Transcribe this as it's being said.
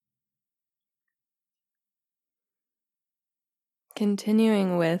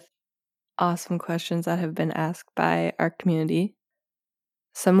Continuing with awesome questions that have been asked by our community,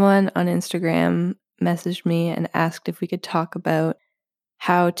 someone on Instagram messaged me and asked if we could talk about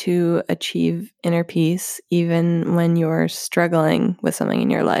how to achieve inner peace even when you're struggling with something in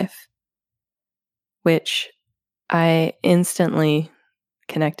your life, which I instantly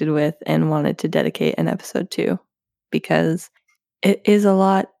connected with and wanted to dedicate an episode to, because it is a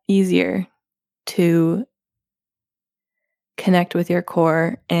lot easier to connect with your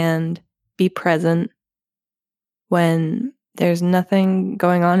core and be present when there's nothing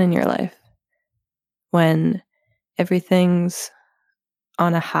going on in your life, when everything's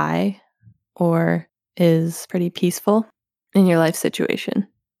on a high or is pretty peaceful in your life situation.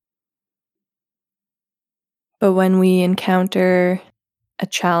 But when we encounter a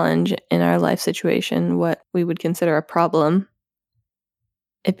challenge in our life situation, what we would consider a problem,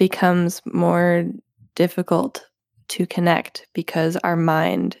 it becomes more difficult to connect because our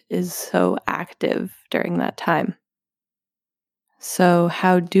mind is so active during that time. So,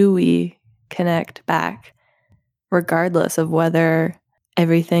 how do we connect back, regardless of whether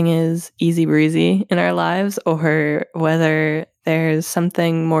everything is easy breezy in our lives or whether there's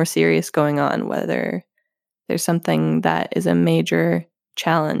something more serious going on, whether there's something that is a major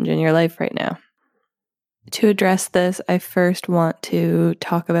challenge in your life right now? To address this, I first want to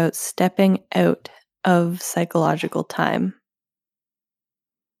talk about stepping out of psychological time.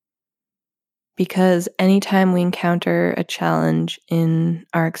 Because anytime we encounter a challenge in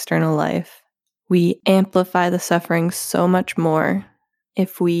our external life, we amplify the suffering so much more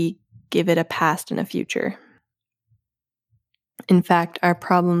if we give it a past and a future. In fact, our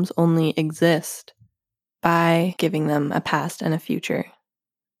problems only exist by giving them a past and a future.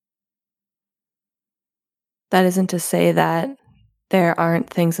 That isn't to say that there aren't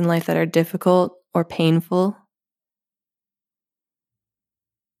things in life that are difficult or painful.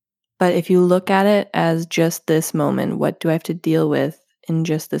 But if you look at it as just this moment, what do I have to deal with in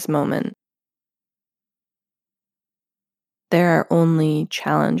just this moment? There are only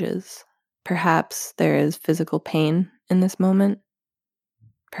challenges. Perhaps there is physical pain in this moment.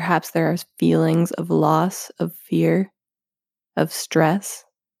 Perhaps there are feelings of loss, of fear, of stress.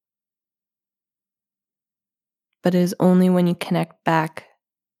 But it is only when you connect back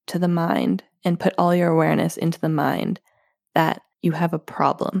to the mind and put all your awareness into the mind that you have a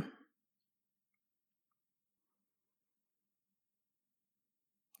problem.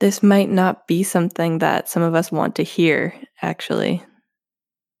 This might not be something that some of us want to hear, actually,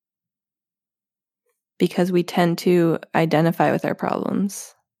 because we tend to identify with our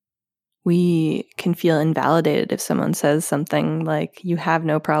problems. We can feel invalidated if someone says something like, "You have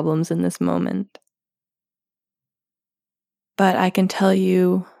no problems in this moment." But I can tell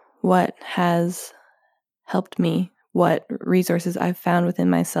you what has helped me, what resources I've found within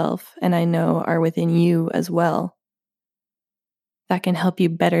myself, and I know are within you as well, that can help you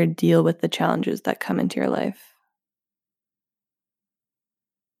better deal with the challenges that come into your life.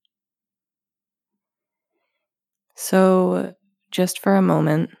 So, just for a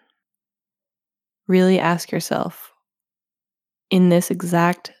moment, really ask yourself, in this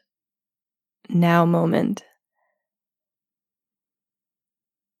exact now moment,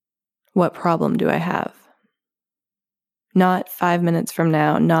 what problem do I have? Not 5 minutes from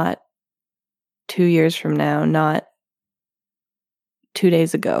now, not 2 years from now, not 2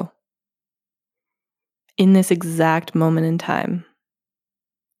 days ago. In this exact moment in time,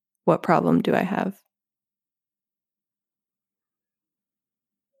 what problem do I have?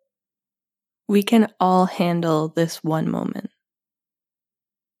 We can all handle this one moment.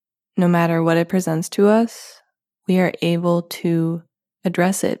 No matter what it presents to us, we are able to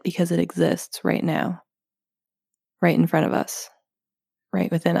address it because it exists right now, right in front of us, right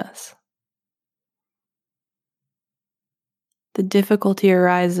within us. The difficulty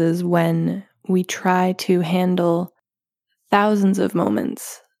arises when we try to handle thousands of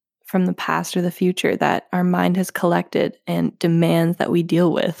moments from the past or the future that our mind has collected and demands that we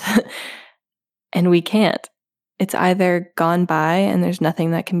deal with. And we can't. It's either gone by and there's nothing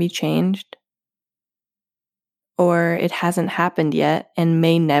that can be changed, or it hasn't happened yet and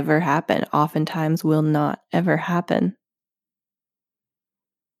may never happen, oftentimes will not ever happen.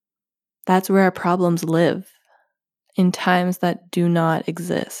 That's where our problems live, in times that do not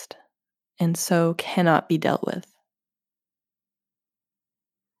exist, and so cannot be dealt with.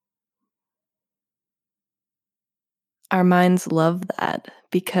 Our minds love that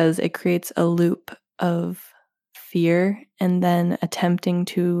because it creates a loop of fear and then attempting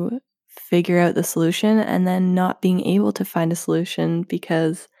to figure out the solution and then not being able to find a solution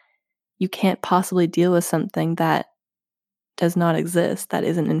because you can't possibly deal with something that does not exist, that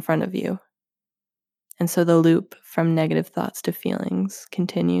isn't in front of you. And so the loop from negative thoughts to feelings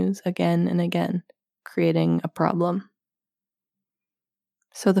continues again and again, creating a problem.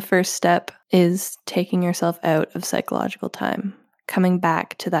 So the first step is taking yourself out of psychological time, coming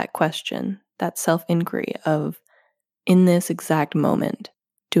back to that question, that self-inquiry of, in this exact moment,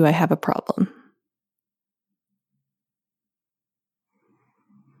 do I have a problem?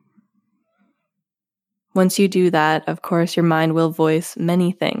 Once you do that, of course, your mind will voice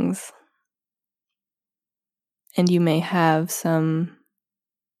many things. And you may have some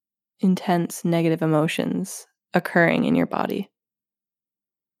intense negative emotions occurring in your body.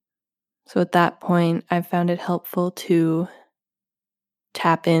 So at that point, I've found it helpful to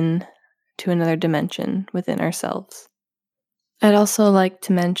tap in to another dimension within ourselves. I'd also like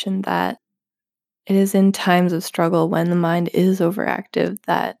to mention that it is in times of struggle when the mind is overactive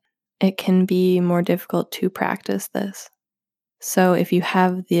that it can be more difficult to practice this. So if you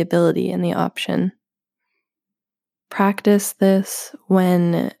have the ability and the option, practice this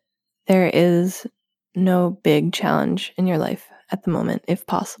when there is no big challenge in your life at the moment, if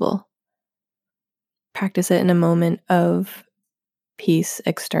possible. Practice it in a moment of peace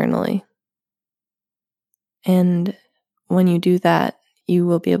externally. And when you do that, you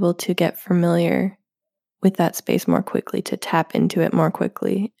will be able to get familiar with that space more quickly, to tap into it more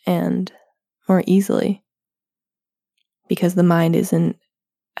quickly and more easily, because the mind isn't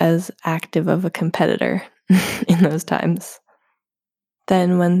as active of a competitor in those times.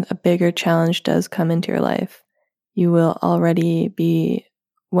 Then when a bigger challenge does come into your life, you will already be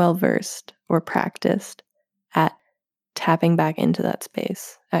well versed or practiced at tapping back into that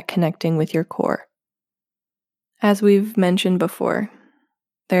space, at connecting with your core. As we've mentioned before,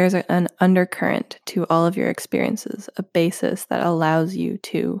 there's an undercurrent to all of your experiences, a basis that allows you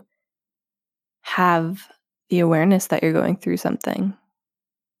to have the awareness that you're going through something,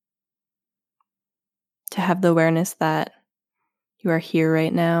 to have the awareness that you are here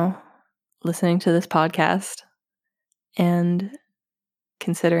right now, listening to this podcast and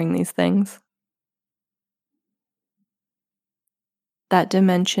considering these things. That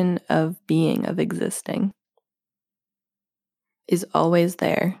dimension of being, of existing, is always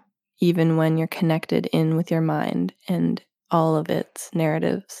there, even when you're connected in with your mind and all of its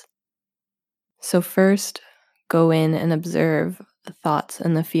narratives. So first, go in and observe the thoughts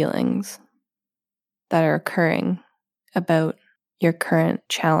and the feelings that are occurring about your current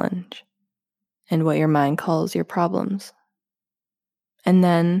challenge and what your mind calls your problems. And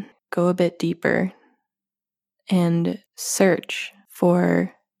then go a bit deeper and search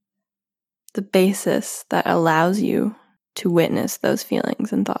for the basis that allows you to witness those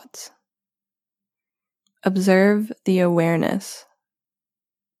feelings and thoughts. Observe the awareness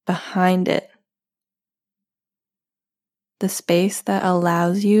behind it, the space that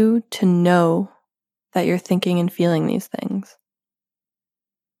allows you to know that you're thinking and feeling these things.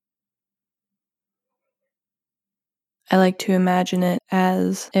 I like to imagine it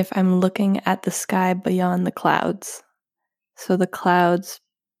as if I'm looking at the sky beyond the clouds. So the clouds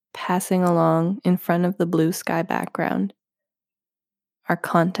passing along in front of the blue sky background. Our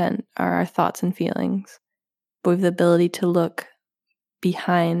content are our thoughts and feelings, but we have the ability to look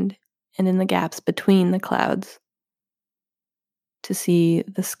behind and in the gaps between the clouds to see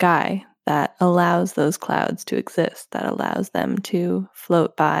the sky that allows those clouds to exist, that allows them to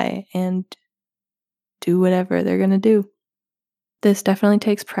float by and do whatever they're going to do. This definitely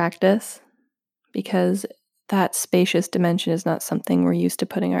takes practice because that spacious dimension is not something we're used to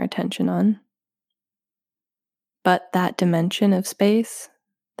putting our attention on. But that dimension of space,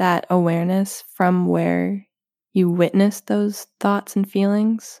 that awareness from where you witness those thoughts and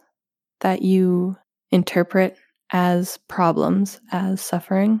feelings that you interpret as problems, as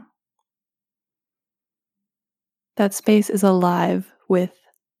suffering, that space is alive with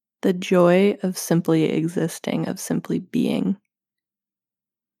the joy of simply existing, of simply being.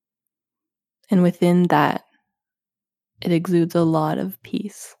 And within that, it exudes a lot of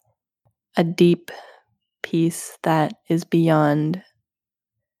peace, a deep peace that is beyond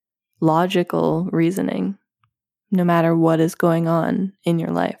logical reasoning, no matter what is going on in your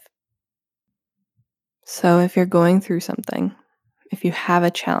life. So if you're going through something, if you have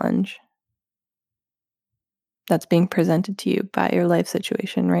a challenge that's being presented to you by your life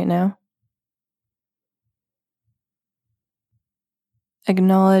situation right now,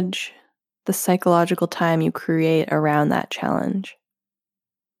 acknowledge the psychological time you create around that challenge.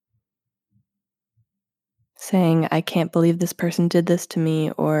 Saying, I can't believe this person did this to me,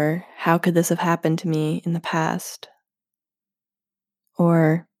 or how could this have happened to me in the past?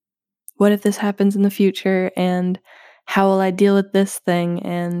 Or what if this happens in the future and how will I deal with this thing?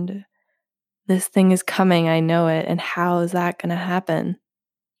 And this thing is coming, I know it. And how is that going to happen?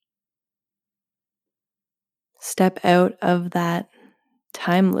 Step out of that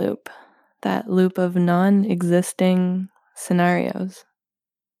time loop, that loop of non existing scenarios,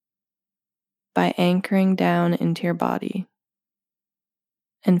 by anchoring down into your body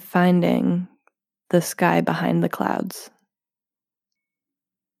and finding the sky behind the clouds.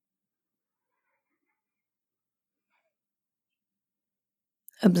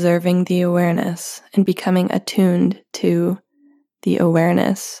 Observing the awareness and becoming attuned to the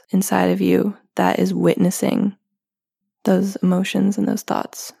awareness inside of you that is witnessing those emotions and those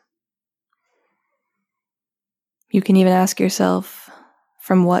thoughts. You can even ask yourself,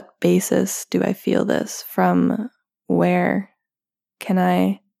 from what basis do I feel this? From where can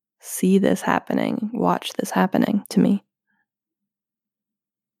I see this happening, watch this happening to me?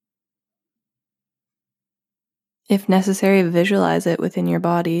 If necessary, visualize it within your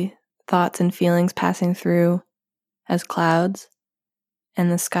body, thoughts and feelings passing through as clouds,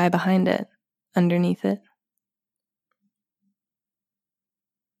 and the sky behind it, underneath it.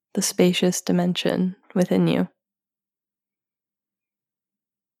 The spacious dimension within you,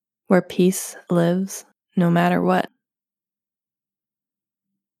 where peace lives no matter what.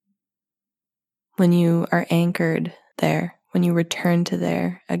 When you are anchored there, when you return to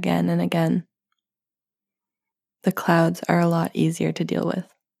there again and again, the clouds are a lot easier to deal with.